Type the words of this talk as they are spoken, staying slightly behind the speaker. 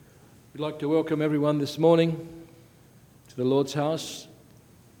We'd like to welcome everyone this morning to the Lord's house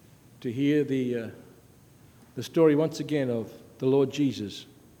to hear the story once again of the Lord Jesus,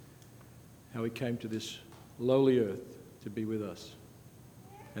 how he came to this lowly earth to be with us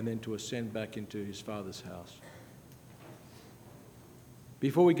and then to ascend back into his Father's house.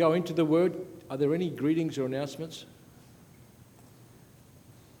 Before we go into the word, are there any greetings or announcements?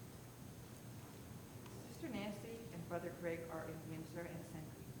 Sister Nancy and Brother Greg are in Windsor and send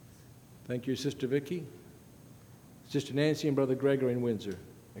greetings. Thank you, Sister Vicky. Sister Nancy and Brother Greg are in Windsor.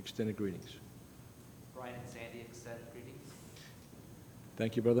 Extended greetings. Brian and Sandy extend greetings.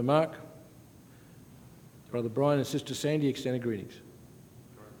 Thank you, Brother Mark. Brother Brian and Sister Sandy, extended greetings.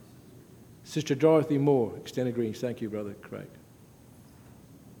 Sister Dorothy Moore, extended greetings. Thank you, Brother Craig.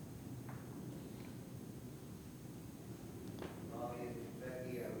 Robbie and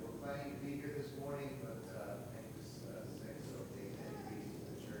Becky, we're planning to be here this morning, but I was sick, so they had greetings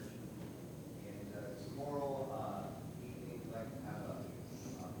to the church. And tomorrow evening, we'd like to have a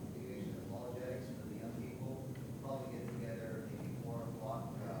continuation of apologetics for the young people. We'll probably get together maybe 4 o'clock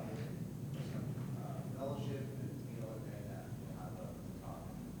for some fellowship and meal, and then have a talk.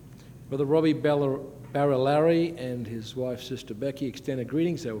 Brother Robbie Barilari and his wife, Sister Becky, extended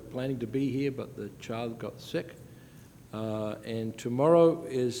greetings. They were planning to be here, but the child got sick. And tomorrow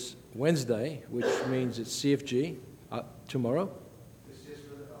is Wednesday, which means it's CFG. Tomorrow? This is just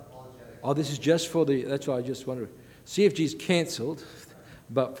for the apologetics. Oh, this is just for the, that's why I just wondered. CFG is cancelled,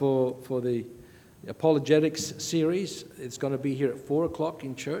 but for the apologetics series, it's going to be here at 4 o'clock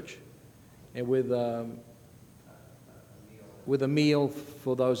in church, and with a meal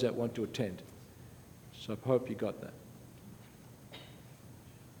for those that want to attend. So I hope you got that.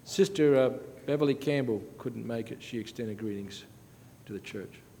 Sister Beverly Campbell couldn't make it. She extended greetings to the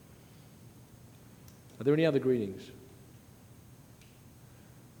church. Are there any other greetings?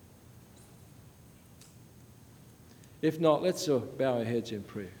 If not, let's bow our heads in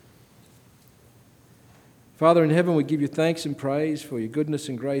prayer. Father in heaven, we give you thanks and praise for your goodness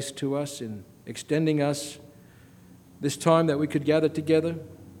and grace to us in extending us this time that we could gather together,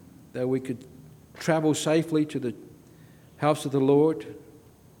 that we could travel safely to the house of the Lord.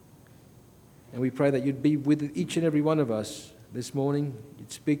 And we pray that you'd be with each and every one of us this morning.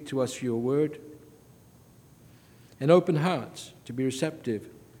 You'd speak to us your word. And open hearts to be receptive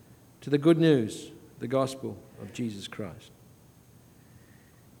to the good news, the gospel of Jesus Christ.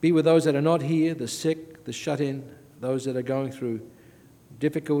 Be with those that are not here, the sick, the shut-in, those that are going through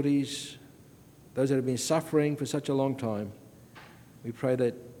difficulties, those that have been suffering for such a long time. We pray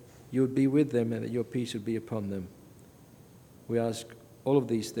that you would be with them and that your peace would be upon them. We ask all of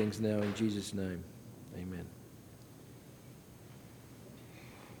these things now in Jesus' name. Amen.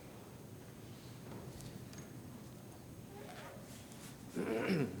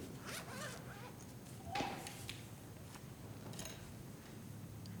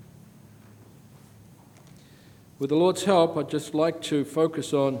 With the Lord's help, I'd just like to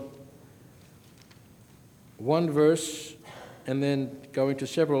focus on one verse and then go into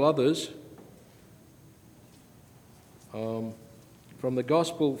several others. From the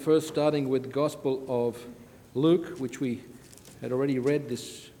Gospel, first starting with the Gospel of Luke, which we had already read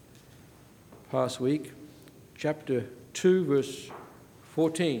this past week, chapter 2, verse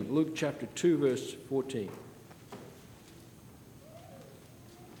 14. Luke chapter 2, verse 14.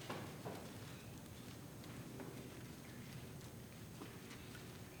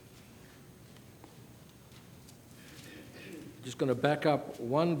 Just going to back up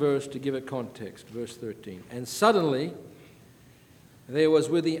one verse to give it context, verse 13. And suddenly there was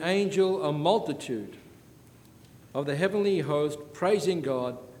with the angel a multitude of the heavenly host praising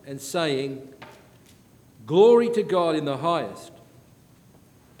God and saying, "Glory to God in the highest,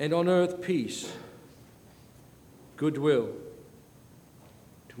 and on earth peace, goodwill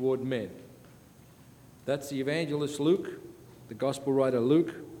toward men." That's the evangelist Luke, the gospel writer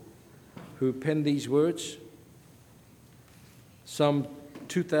Luke, who penned these words some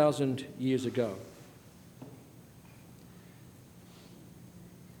 2,000 years ago.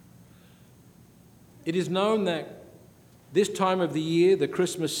 It is known that this time of the year, the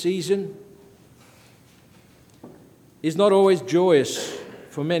Christmas season, is not always joyous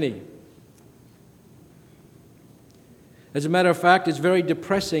for many. As a matter of fact, it's very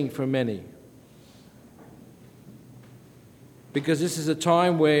depressing for many, because this is a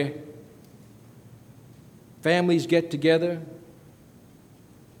time where families get together,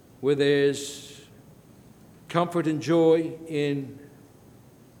 where there's comfort and joy in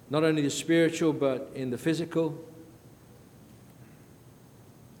not only the spiritual but in the physical.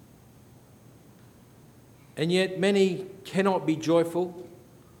 And yet many cannot be joyful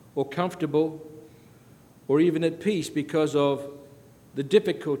or comfortable or even at peace because of the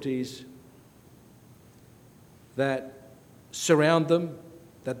difficulties that surround them,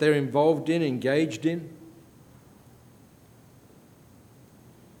 that they're involved in, engaged in.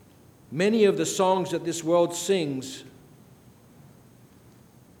 Many of the songs that this world sings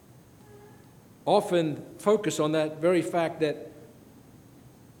often focus on that very fact that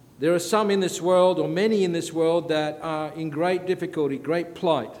there are some in this world, or many in this world, that are in great difficulty, great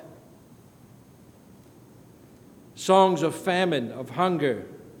plight. Songs of famine, of hunger,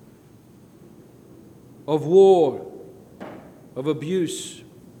 of war, of abuse.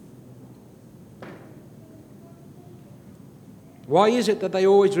 Why is it that they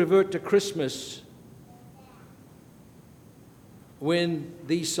always revert to Christmas when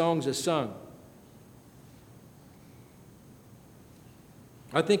these songs are sung?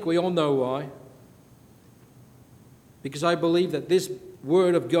 I think we all know why. Because I believe that this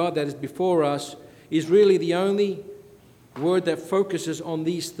Word of God that is before us is really the only word that focuses on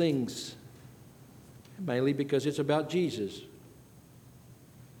these things. Mainly because it's about Jesus.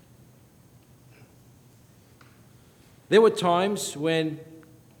 There were times when,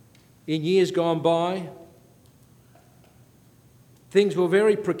 in years gone by, things were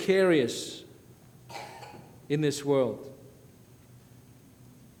very precarious in this world,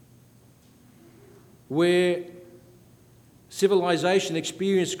 where civilization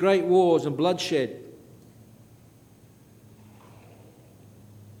experienced great wars and bloodshed.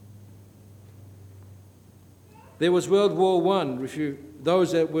 There was World War I.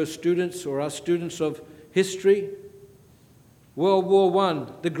 Those that were students or are students of history, World War I,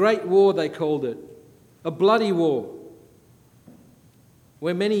 the Great War they called it, a bloody war,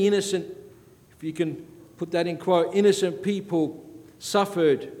 where many innocent, if you can put that in quote, innocent people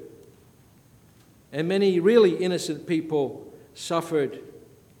suffered, and many really innocent people suffered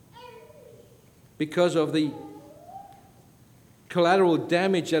because of the collateral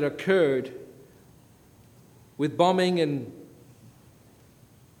damage that occurred with bombing and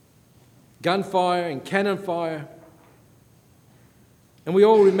gunfire and cannon fire. And we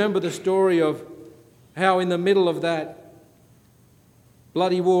all remember the story of how in the middle of that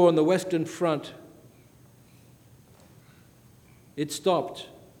bloody war on the Western Front, it stopped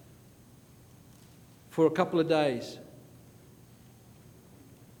for a couple of days.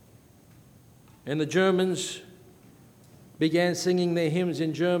 And the Germans began singing their hymns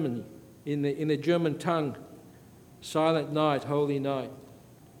in German, in the German tongue, Silent Night, Holy Night.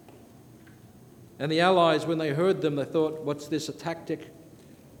 And the Allies, when they heard them, they thought, what's this, a tactic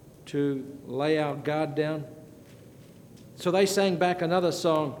to lay our guard down? So they sang back another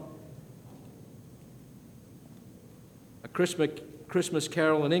song, a Christmas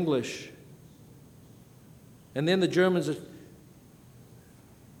carol in English. And then the Germans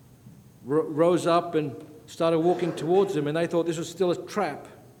rose up and started walking towards them, and they thought this was still a trap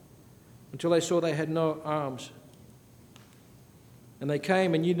until they saw they had no arms. And they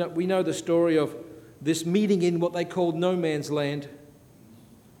came, and we know the story of this meeting in what they called no man's land,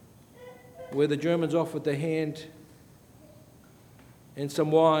 where the Germans offered their hand and some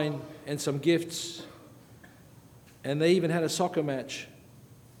wine and some gifts, and they even had a soccer match.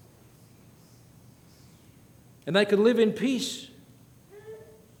 And they could live in peace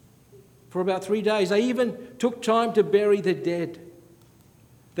for about 3 days. They even took time to bury the dead.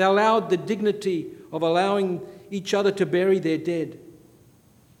 They allowed the dignity of allowing each other to bury their dead.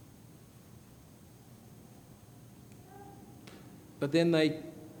 But then they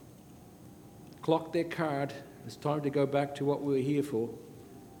clocked their card. It's time to go back to what we were here for.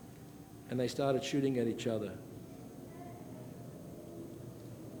 And they started shooting at each other.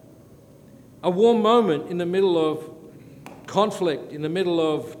 A warm moment in the middle of conflict, in the middle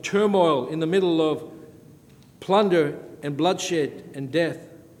of turmoil, in the middle of plunder and bloodshed and death.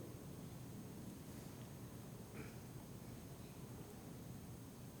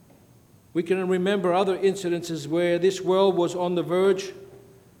 We can remember other incidences where this world was on the verge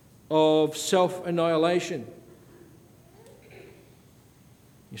of self-annihilation.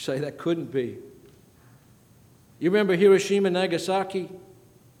 You say that couldn't be. You remember Hiroshima, Nagasaki?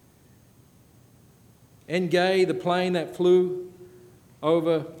 NGay, the plane that flew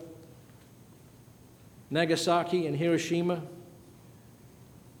over Nagasaki and Hiroshima.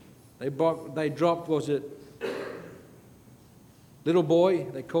 They dropped, was it Little Boy,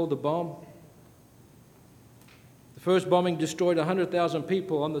 they called the bomb. The first bombing destroyed 100,000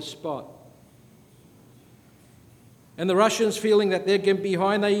 people on the spot. And the Russians, feeling that they're getting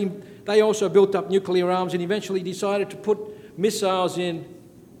behind, they also built up nuclear arms and eventually decided to put missiles in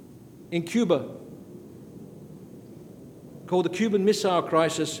Cuba, called the Cuban Missile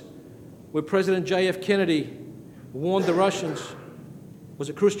Crisis, where President J.F. Kennedy warned the Russians, was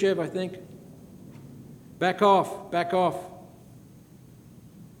it Khrushchev, I think? Back off, back off.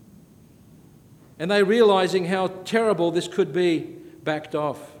 And they, realizing how terrible this could be, backed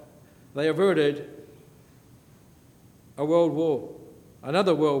off. They averted a world war,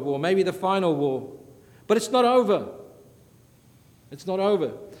 another world war, maybe the final war. But it's not over. It's not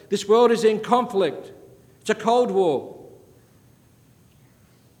over. This world is in conflict. It's a Cold War.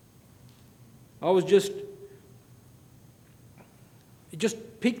 It just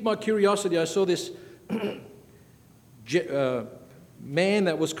piqued my curiosity. I saw this man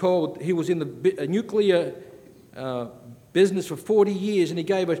that was called, he was in the nuclear business for 40 years, and he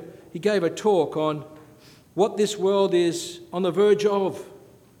gave a talk on what this world is on the verge of.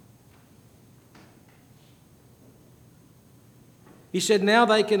 He said now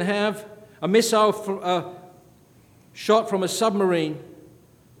they can have a missile shot from a submarine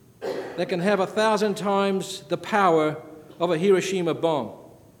that can have 1,000 times the power of a Hiroshima bomb.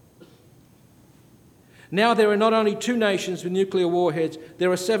 Now there are not only 2 nations with nuclear warheads,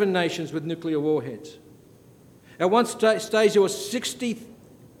 there are 7 nations with nuclear warheads. At one stage there was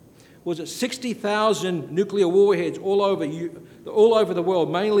 60,000 nuclear warheads all over the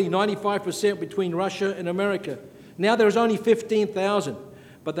world, mainly 95% between Russia and America. Now there's only 15,000,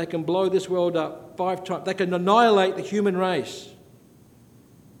 but they can blow this world up 5 times. They can annihilate the human race.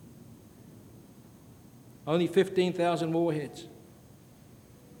 Only 15,000 warheads.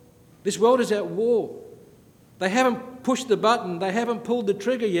 This world is at war. They haven't pushed the button, they haven't pulled the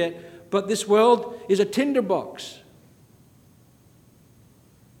trigger yet, but this world is a tinderbox.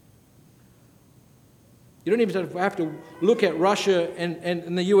 You don't even have to look at Russia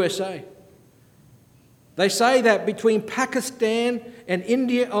and the USA. They say that between Pakistan and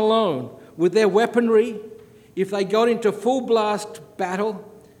India alone, with their weaponry, if they got into full blast battle,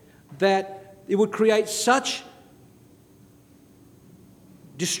 that it would create such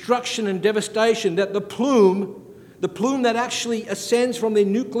destruction and devastation that the plume that actually ascends from the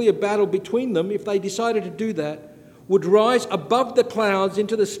nuclear battle between them, if they decided to do that, would rise above the clouds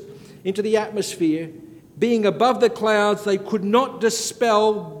into the atmosphere. Being above the clouds, they could not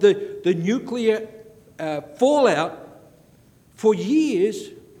dispel the nuclear fallout for years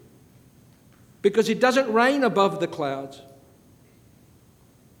because it doesn't rain above the clouds.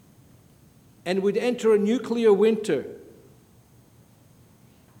 And we'd enter a nuclear winter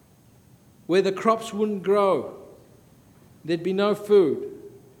where the crops wouldn't grow. There'd be no food.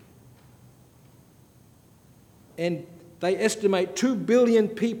 And they estimate 2 billion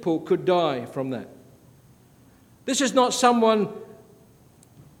people could die from that. This is not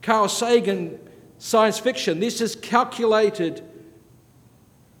Carl Sagan science fiction. This is calculated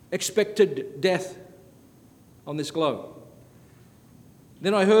expected death on this globe.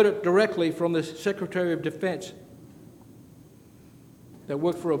 Then I heard it directly from the Secretary of Defense that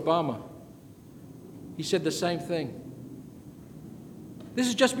worked for Obama. He said the same thing. This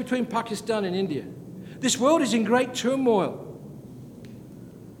is just between Pakistan and India. This world is in great turmoil.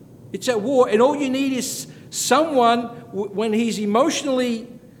 It's at war, and all you need is someone, when he's emotionally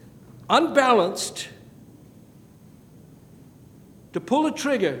unbalanced, to pull a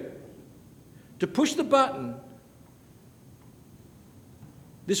trigger, to push the button.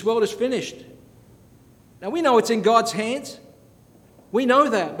 This world is finished. Now we know it's in God's hands. We know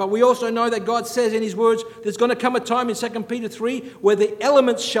that, but we also know that God says in His words there's going to come a time in 2 Peter 3 where the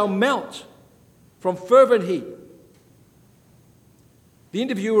elements shall melt from fervent heat. The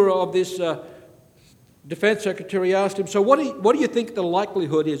interviewer of this defense secretary asked him, so what do you think the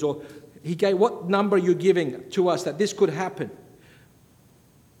likelihood is, or he gave what number you're giving to us that this could happen?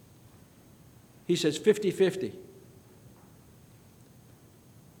 He says 50-50.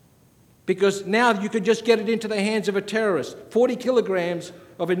 Because now you could just get it into the hands of a terrorist. 40 kilograms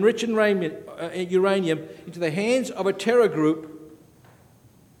of enriched uranium into the hands of a terror group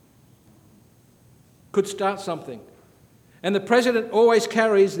could start something. And the president always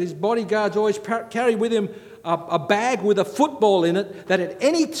carries, his bodyguards always carry with him a bag with a football in it that at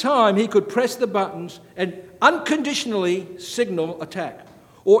any time he could press the buttons and unconditionally signal attack.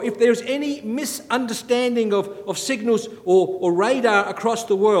 Or if there's any misunderstanding of signals or radar across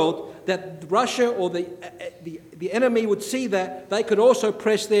the world, that Russia or the enemy would see that, they could also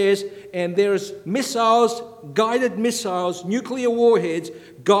press theirs, and there's missiles, guided missiles, nuclear warheads,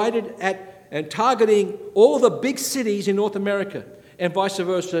 guided at and targeting all the big cities in North America and vice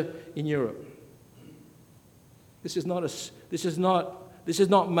versa in Europe. This is not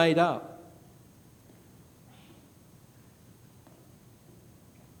made up.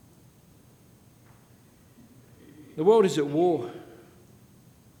 The world is at war.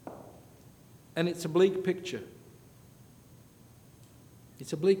 And it's a bleak picture.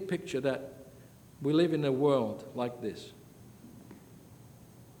 It's a bleak picture that we live in a world like this.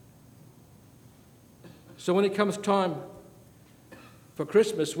 So when it comes time for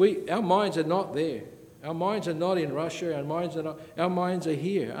Christmas, our minds are not there. Our minds are not in Russia. Our minds are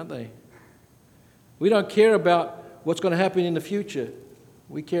here, aren't they? We don't care about what's going to happen in the future.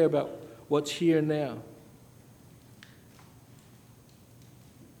 We care about what's here and now.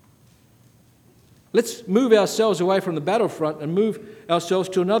 Let's move ourselves away from the battlefront and move ourselves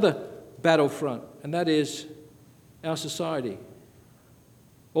to another battlefront, and that is our society.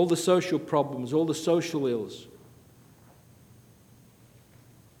 All the social problems, all the social ills.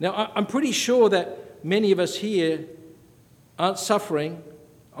 Now, I'm pretty sure that many of us here aren't suffering,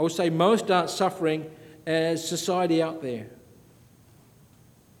 I would say most aren't suffering as society out there.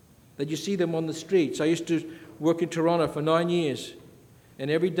 That you see them on the streets. I used to work in Toronto for 9 years, and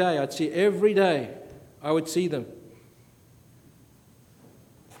every day I would see them.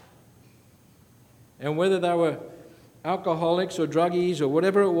 And whether they were alcoholics or druggies or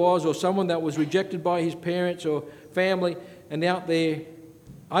whatever it was, or someone that was rejected by his parents or family, and out there,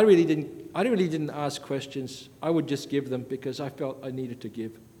 I really didn't ask questions. I would just give them because I felt I needed to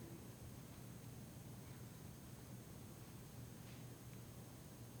give.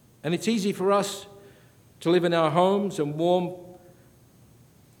 And it's easy for us to live in our homes and warm,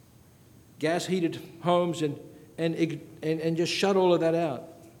 gas-heated homes and just shut all of that out.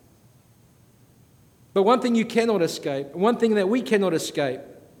 But one thing you cannot escape, one thing that we cannot escape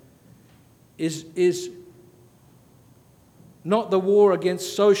is not the war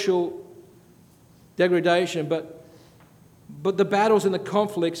against social degradation, but the battles and the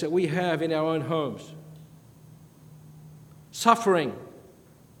conflicts that we have in our own homes. Suffering.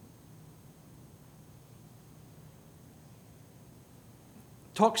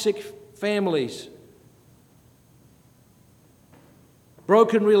 Toxic families.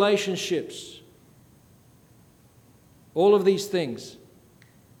 Broken relationships. All of these things.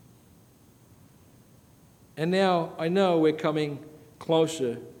 And now I know we're coming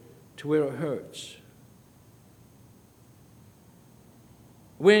closer to where it hurts.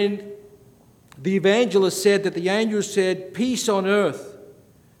 When the evangelist said that the angel said, "Peace on earth,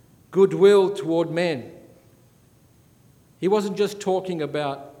 goodwill toward men," he wasn't just talking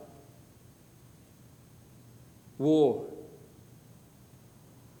about war.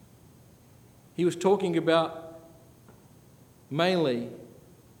 He was talking about mainly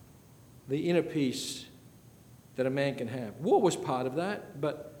the inner peace that a man can have. War was part of that,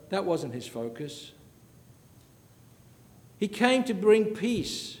 but that wasn't his focus. He came to bring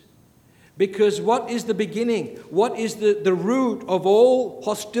peace because what is the beginning? What is the root of all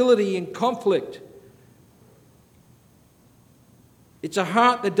hostility and conflict? It's a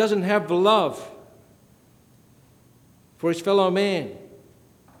heart that doesn't have the love for his fellow man.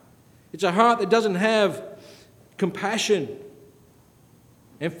 It's a heart that doesn't have compassion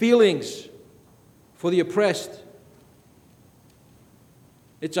and feelings for the oppressed.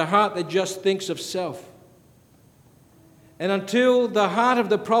 It's a heart that just thinks of self. And until the heart of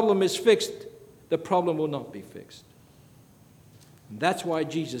the problem is fixed, the problem will not be fixed. And that's why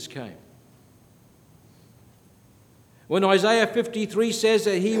Jesus came. When Isaiah 53 says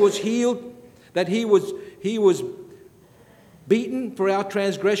that he was healed, that he was beaten for our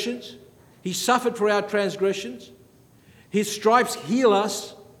transgressions, he suffered for our transgressions, his stripes heal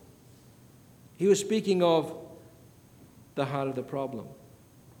us, he was speaking of the heart of the problem.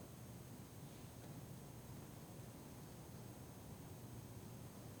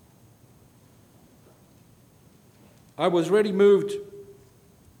 I was really moved.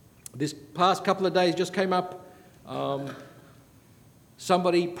 This past couple of days just came up.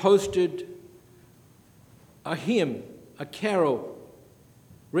 Somebody posted a hymn, a carol,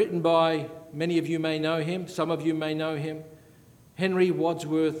 written by, many of you may know him, some of you may know him, Henry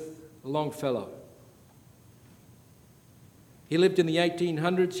Wadsworth Longfellow. He lived in the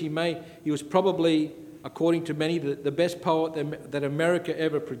 1800s. He was probably, according to many, the best poet that America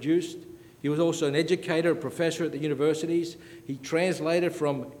ever produced. He was also an educator, a professor at the universities. He translated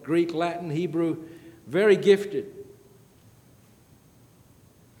from Greek, Latin, Hebrew, very gifted.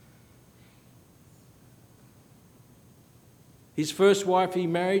 His first wife he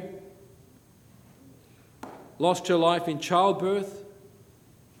married lost her life in childbirth.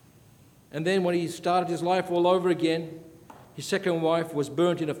 And then when he started his life all over again, his second wife was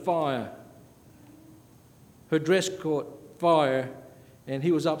burnt in a fire. Her dress caught fire, and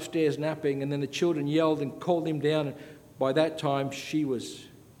he was upstairs napping, and then the children yelled and called him down. And by that time, she was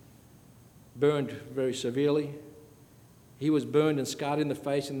burned very severely. He was burned and scarred in the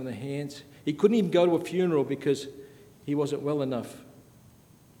face and in the hands. He couldn't even go to a funeral because he wasn't well enough.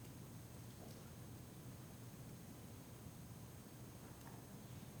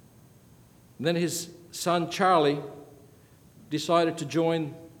 And then his son Charlie decided to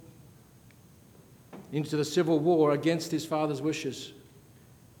join into the civil war against his father's wishes.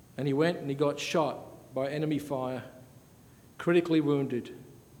 And he went and he got shot by enemy fire, critically wounded,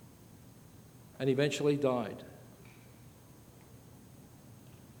 and eventually died.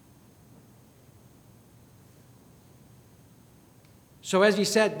 So as he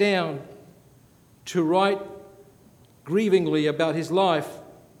sat down to write grievingly about his life,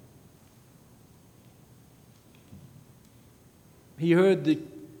 he heard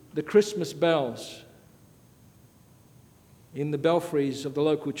the Christmas bells in the belfries of the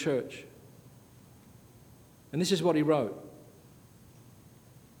local church. And this is what he wrote.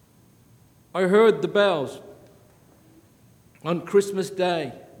 I heard the bells on Christmas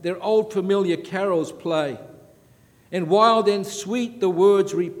Day, their old familiar carols play, and wild and sweet the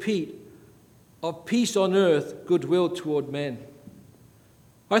words repeat of peace on earth, goodwill toward men.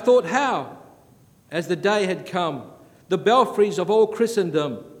 I thought how, as the day had come, the belfries of all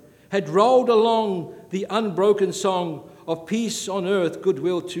Christendom had rolled along the unbroken song of peace on earth,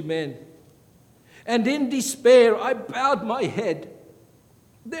 goodwill to men. And in despair I bowed my head.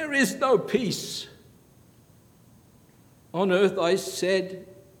 There is no peace on earth, I said,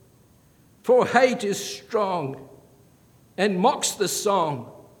 for hate is strong and mocks the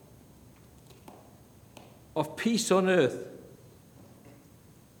song of peace on earth,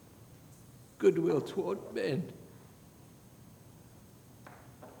 goodwill toward men.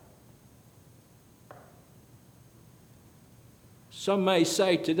 Some may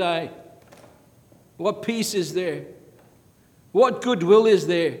say today, what peace is there? What goodwill is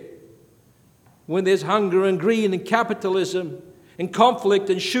there when there's hunger and greed and capitalism and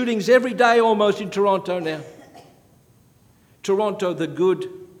conflict and shootings every day almost in Toronto now? Toronto, the good.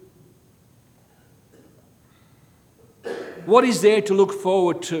 What is there to look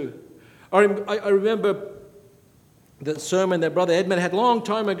forward to? I remember the sermon that Brother Edmund had a long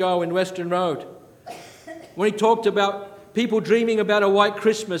time ago in Western Road when he talked about people dreaming about a white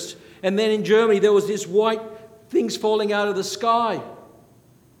Christmas, and then in Germany there was this white things falling out of the sky.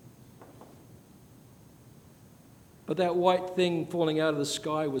 But that white thing falling out of the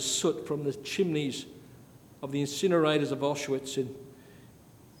sky was soot from the chimneys of the incinerators of Auschwitz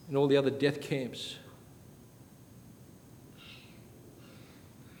and all the other death camps.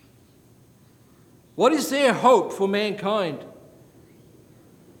 What is their hope for mankind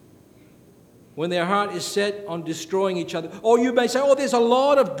when their heart is set on destroying each other? Or you may say, oh, there's a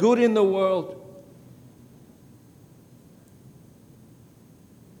lot of good in the world.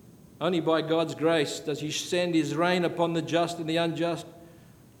 Only by God's grace does He send His rain upon the just and the unjust.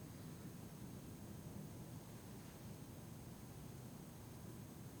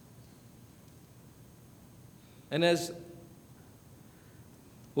 And as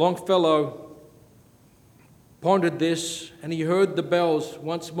Longfellow pondered this and he heard the bells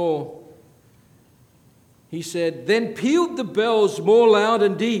once more, he said, then pealed the bells more loud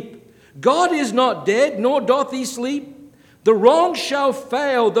and deep. God is not dead, nor doth He sleep. The wrong shall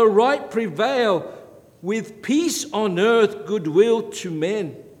fail, the right prevail, with peace on earth, goodwill to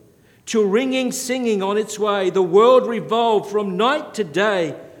men. Till ringing, singing on its way, the world revolve from night to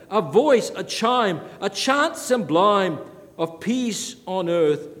day, a voice, a chime, a chant sublime of peace on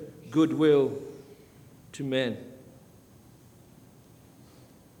earth, goodwill to men.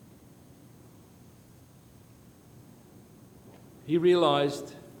 He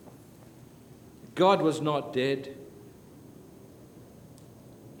realized God was not dead.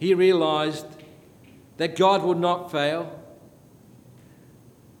 He realized that God would not fail.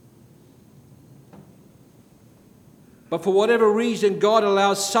 But for whatever reason, God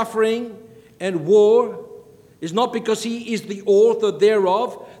allows suffering and war is not because He is the author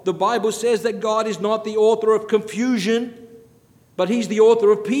thereof. The Bible says that God is not the author of confusion, but He's the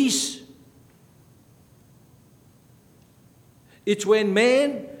author of peace. It's when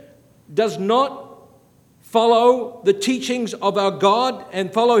man does not follow the teachings of our God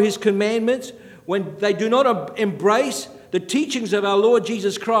and follow His commandments, when they do not embrace the teachings of our Lord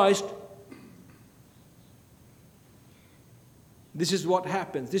Jesus Christ, this is what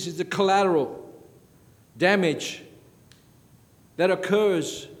happens. This is the collateral damage that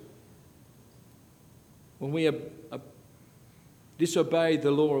occurs when we disobey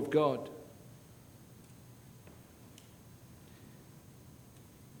the law of God.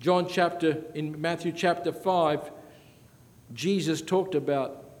 In Matthew chapter 5, Jesus talked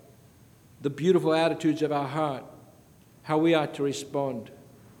about the beautiful attitudes of our heart. how we are to respond,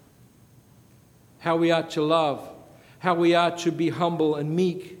 how we are to love, how we are to be humble and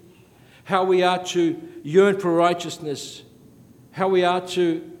meek, how we are to yearn for righteousness, how we are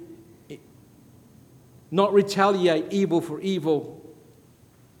to not retaliate evil for evil.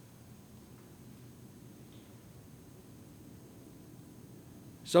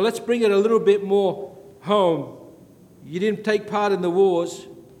 So let's bring it a little bit more home. You didn't take part in the wars.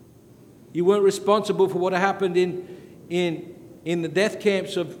 You weren't responsible for what happened in the death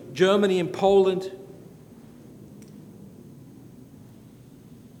camps of Germany and Poland.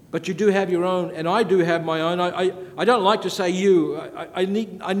 But you do have your own, and I do have my own. I don't like to say you. I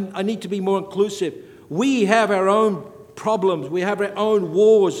need to be more inclusive. We have our own problems. We have our own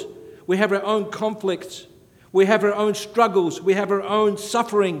wars. We have our own conflicts. We have our own struggles. We have our own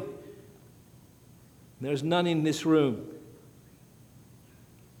suffering. There's none in this room.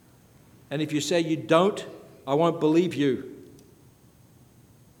 And if you say you don't, I won't believe you.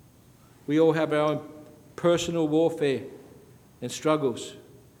 We all have our own personal warfare and struggles.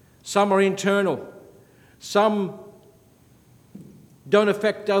 Some are internal. Some don't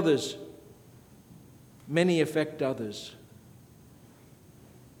affect others. Many affect others.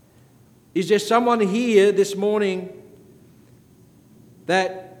 Is there someone here this morning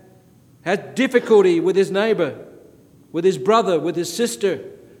that has difficulty with his neighbor, with his brother, with his sister,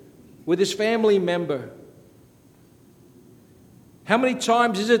 with his family member? How many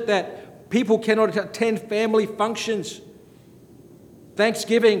times is it that people cannot attend family functions,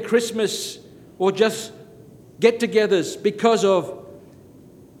 Thanksgiving, Christmas, or just get-togethers because of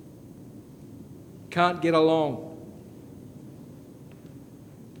can't get along?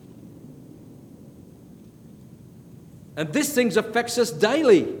 And this thing affects us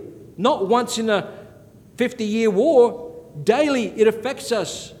daily, not once in a 50-year war. Daily it affects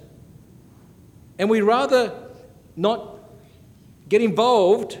us. And we rather not get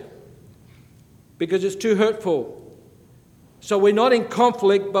involved because it's too hurtful. So we're not in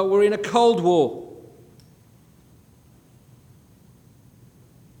conflict, but we're in a cold war.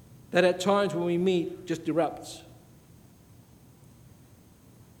 That at times when we meet just erupts.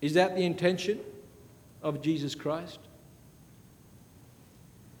 Is that the intention of Jesus Christ?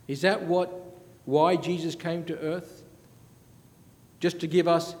 Is that why Jesus came to earth? Just to give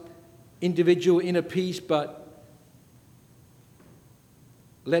us individual inner peace, but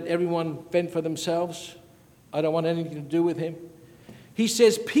let everyone fend for themselves? I don't want anything to do with him. He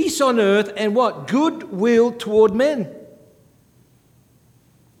says, peace on earth and what? Goodwill toward men.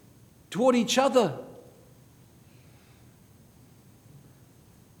 Toward each other.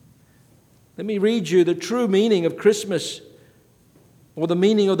 Let me read you the true meaning of Christmas, or the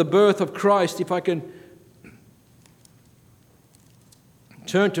meaning of the birth of Christ, if I can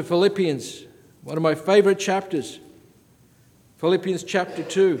turn to Philippians, one of my favorite chapters. Philippians chapter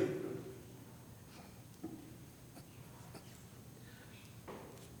 2.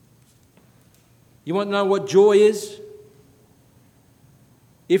 You want to know what joy is?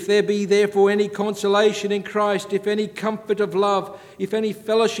 If there be therefore any consolation in Christ, if any comfort of love, if any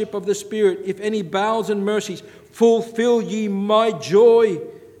fellowship of the Spirit, if any bowels and mercies, fulfill ye my joy,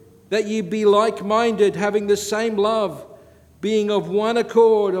 that ye be like-minded, having the same love, being of one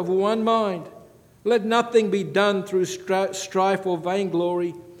accord, of one mind. Let nothing be done through strife or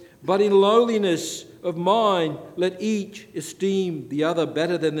vainglory, but in lowliness of mind let each esteem the other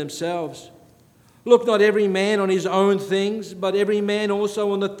better than themselves. Look not every man on his own things, but every man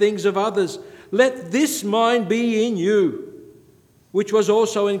also on the things of others. Let this mind be in you, which was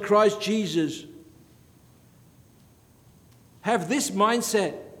also in Christ Jesus. Have this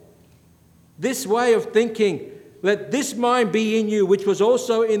mindset, this way of thinking. Let this mind be in you, which was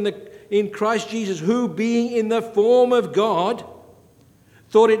also in Christ Jesus, who being in the form of God,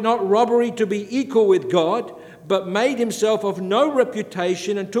 thought it not robbery to be equal with God, but made himself of no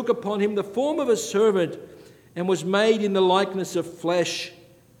reputation, and took upon him the form of a servant, and was made in the likeness of flesh.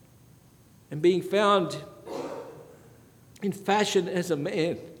 And being found in fashion as a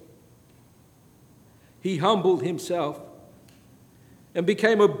man, he humbled himself and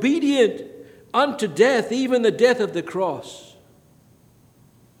became obedient unto death, even the death of the cross.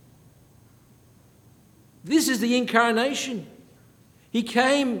 This is the incarnation. He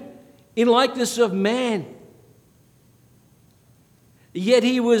came in likeness of man. Yet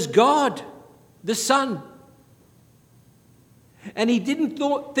he was God, the Son. And he didn't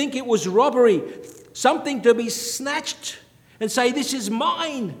think it was robbery, something to be snatched and say, this is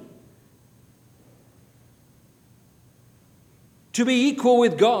mine. To be equal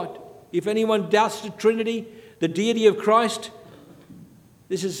with God. If anyone doubts the Trinity, the deity of Christ,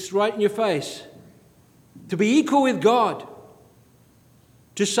 this is right in your face. to be equal with God.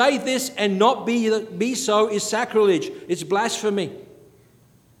 To say this and not be so is sacrilege. It's blasphemy.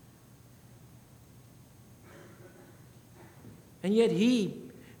 And yet he,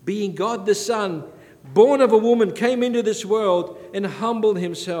 being God the Son, born of a woman, came into this world and humbled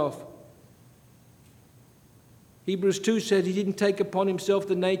himself. Hebrews 2 said he didn't take upon himself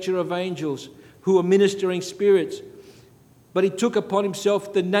the nature of angels who are ministering spirits, but he took upon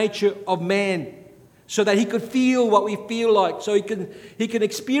himself the nature of man so that he could feel what we feel like, so he can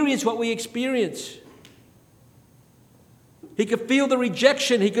experience what we experience. He could feel the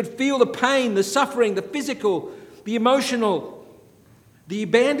rejection, he could feel the pain, the suffering, the physical, the emotional, the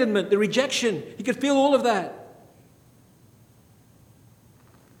abandonment, the rejection. He could feel all of that.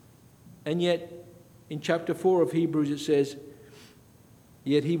 And yet, in chapter 4 of Hebrews it says,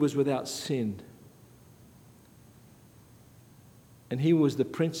 yet he was without sin. And he was the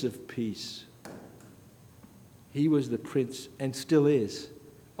Prince of Peace. He was the Prince, and still is,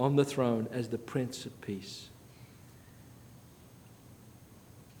 on the throne as the Prince of Peace.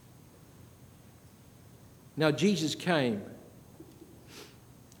 Now Jesus came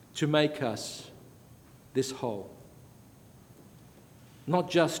to make us this whole. Not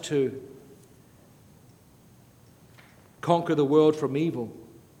just to conquer the world from evil,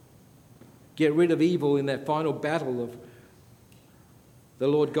 get rid of evil in that final battle of the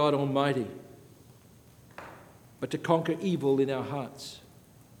Lord God Almighty, but to conquer evil in our hearts,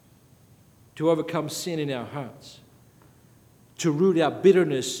 to overcome sin in our hearts, to root out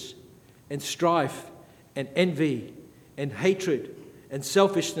bitterness and strife and envy and hatred and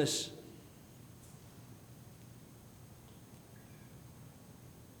selfishness.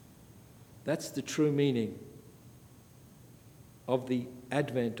 That's the true meaning of the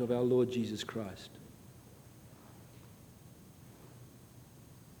advent of our Lord Jesus Christ.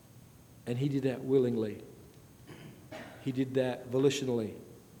 And he did that willingly. He did that volitionally.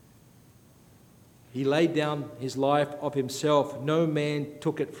 He laid down his life of himself. No man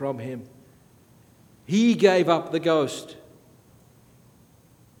took it from him. He gave up the ghost.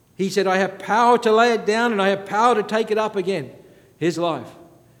 He said, I have power to lay it down and I have power to take it up again. His life.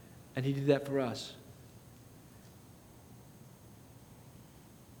 And he did that for us.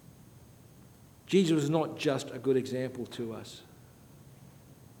 Jesus was not just a good example to us.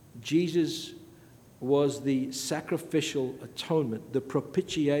 Jesus was the sacrificial atonement, the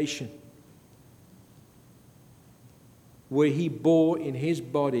propitiation, where he bore in his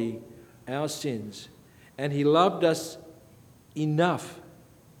body our sins. And he loved us enough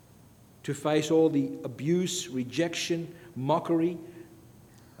to face all the abuse, rejection, mockery,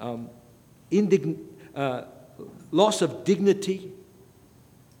 loss of dignity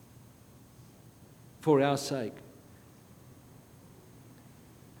for our sake.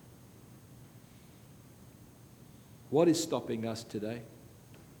 What is stopping us today?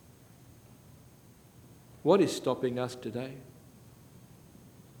 What is stopping us today?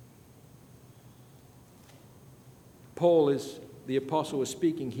 Paul, the apostle, is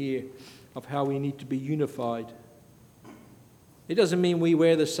speaking here of how we need to be unified. It doesn't mean we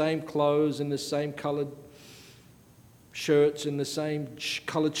wear the same clothes and the same coloured shirts and the same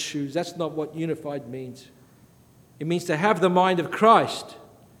coloured shoes. That's not what unified means. It means to have the mind of Christ.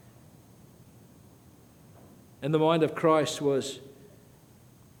 And the mind of Christ was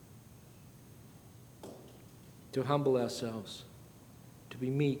to humble ourselves, to be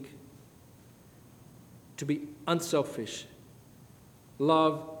meek, to be unselfish.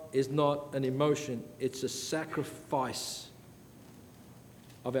 Love is not an emotion, it's a sacrifice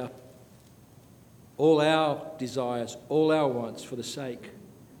of all our desires, all our wants for the sake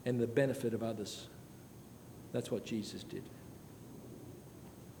and the benefit of others. That's what Jesus did.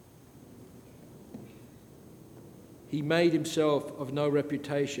 He made himself of no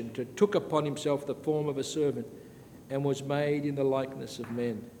reputation, took upon himself the form of a servant, and was made in the likeness of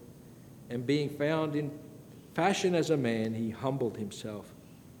men. And being found in fashion as a man, he humbled himself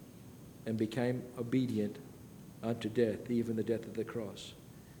and became obedient unto death, even the death of the cross.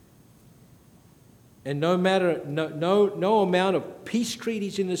 And no amount of peace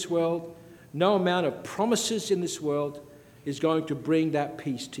treaties in this world, no amount of promises in this world is going to bring that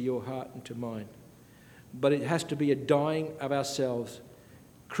peace to your heart and to mine. But it has to be a dying of ourselves,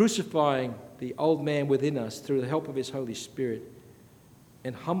 crucifying the old man within us through the help of his Holy Spirit,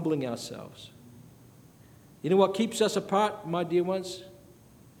 and humbling ourselves. You know what keeps us apart, my dear ones?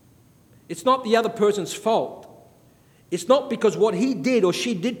 It's not the other person's fault. It's not because what he did or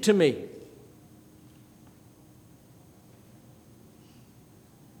she did to me.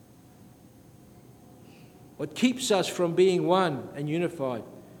 What keeps us from being one and unified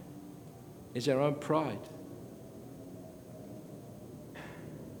is our own pride.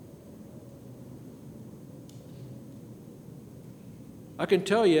 I can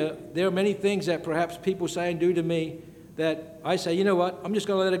tell you there are many things that perhaps people say and do to me that I say, you know what, I'm just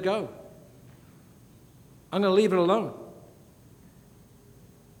going to let it go. I'm going to leave it alone.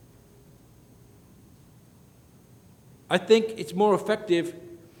 I think it's more effective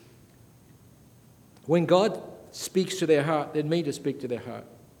when God speaks to their heart than me to speak to their heart.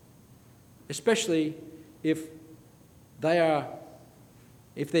 Especially if their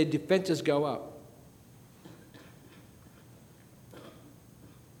defenses go up.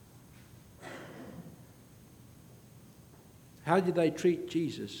 How did they treat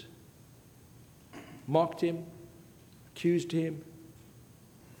Jesus? Mocked him, accused him,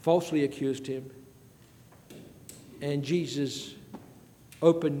 falsely accused him, and Jesus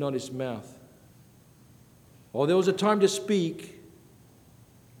opened not his mouth. Oh, there was a time to speak,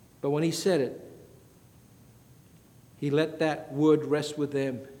 but when he said it, he let that word rest with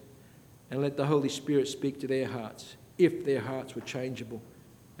them and let the Holy Spirit speak to their hearts, if their hearts were changeable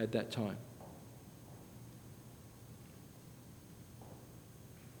at that time.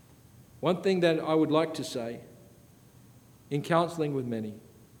 One thing that I would like to say in counseling with many,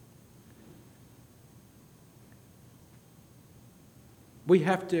 we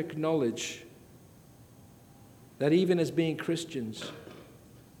have to acknowledge that even as being Christians,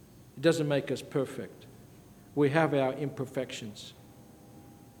 it doesn't make us perfect. We have our imperfections.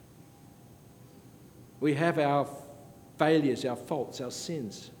 We have our failures, our faults, our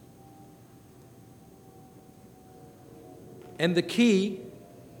sins. And the key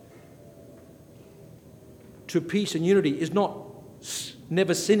to peace and unity is not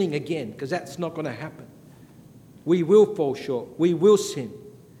never sinning again, because that's not going to happen. We will fall short. We will sin.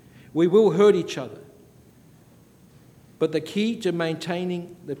 We will hurt each other. But the key to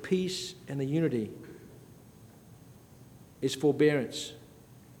maintaining the peace and the unity is forbearance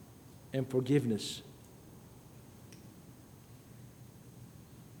and forgiveness.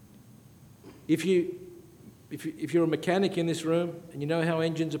 If you're a mechanic in this room and you know how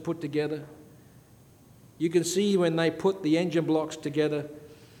engines are put together, you can see when they put the engine blocks together,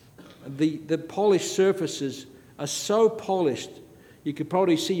 the polished surfaces are so polished you could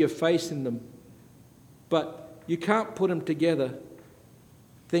probably see your face in them. But you can't put them together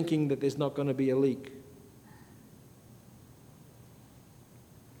thinking that there's not going to be a leak.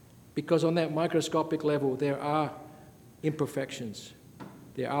 Because on that microscopic level, there are imperfections.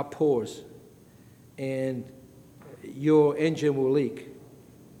 There are pores. And your engine will leak,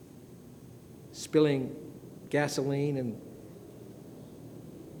 spilling gasoline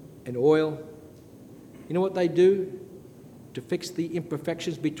and oil. You know what they do to fix the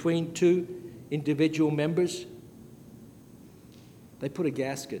imperfections between two individual members? They put a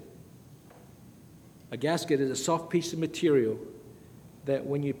gasket. A gasket is a soft piece of material that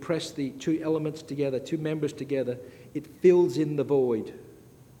when you press the two elements together, two members together, it fills in the void.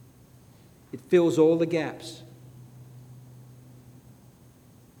 It fills all the gaps.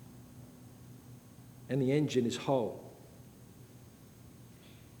 And the engine is whole.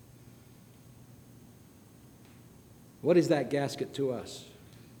 What is that gasket to us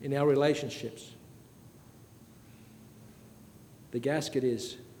in our relationships? The gasket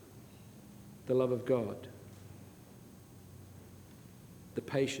is the love of God, the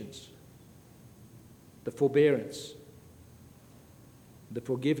patience, the forbearance, the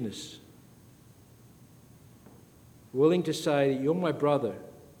forgiveness. Willing to say, you're my brother,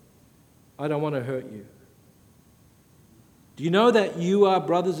 I don't want to hurt you. Do you know that you are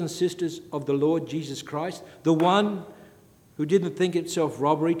brothers and sisters of the Lord Jesus Christ, the one who didn't think itself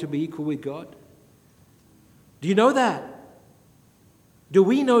robbery to be equal with God? Do you know that? Do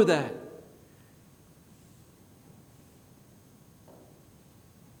we know that?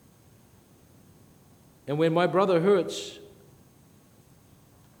 And when my brother hurts,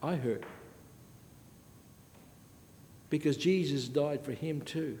 I hurt. Because Jesus died for him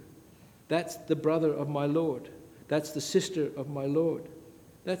too. That's the brother of my Lord. That's the sister of my Lord.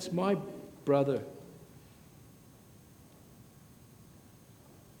 That's my brother.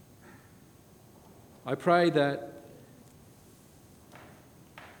 I pray that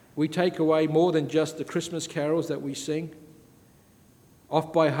we take away more than just the Christmas carols that we sing,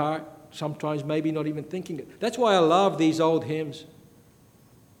 off by heart, sometimes maybe not even thinking it. That's why I love these old hymns.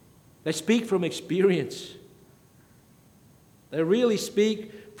 They speak from experience. They really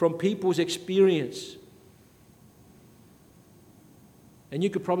speak from people's experience. And you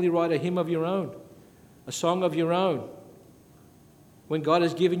could probably write a hymn of your own, a song of your own, when God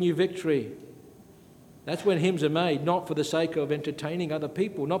has given you victory, That's when hymns are made, not for the sake of entertaining other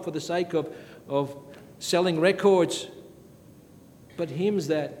people, not for the sake of selling records, but hymns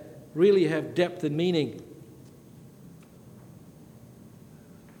that really have depth and meaning.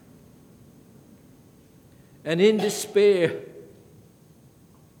 And in despair,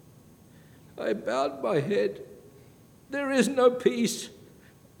 I bowed my head. There is no peace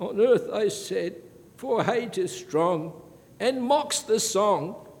on earth, I said, for hate is strong, and mocks the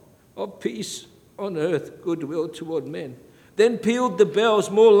song of peace on earth, goodwill toward men. Then pealed the bells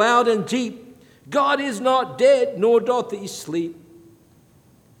more loud and deep. God is not dead, nor doth he sleep.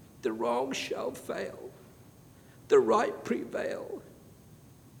 The wrong shall fail, the right prevail.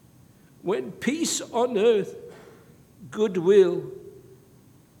 When peace on earth, goodwill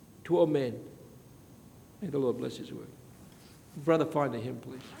toward men. May the Lord bless his word. Brother, find a hymn,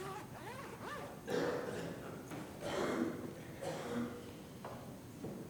 please.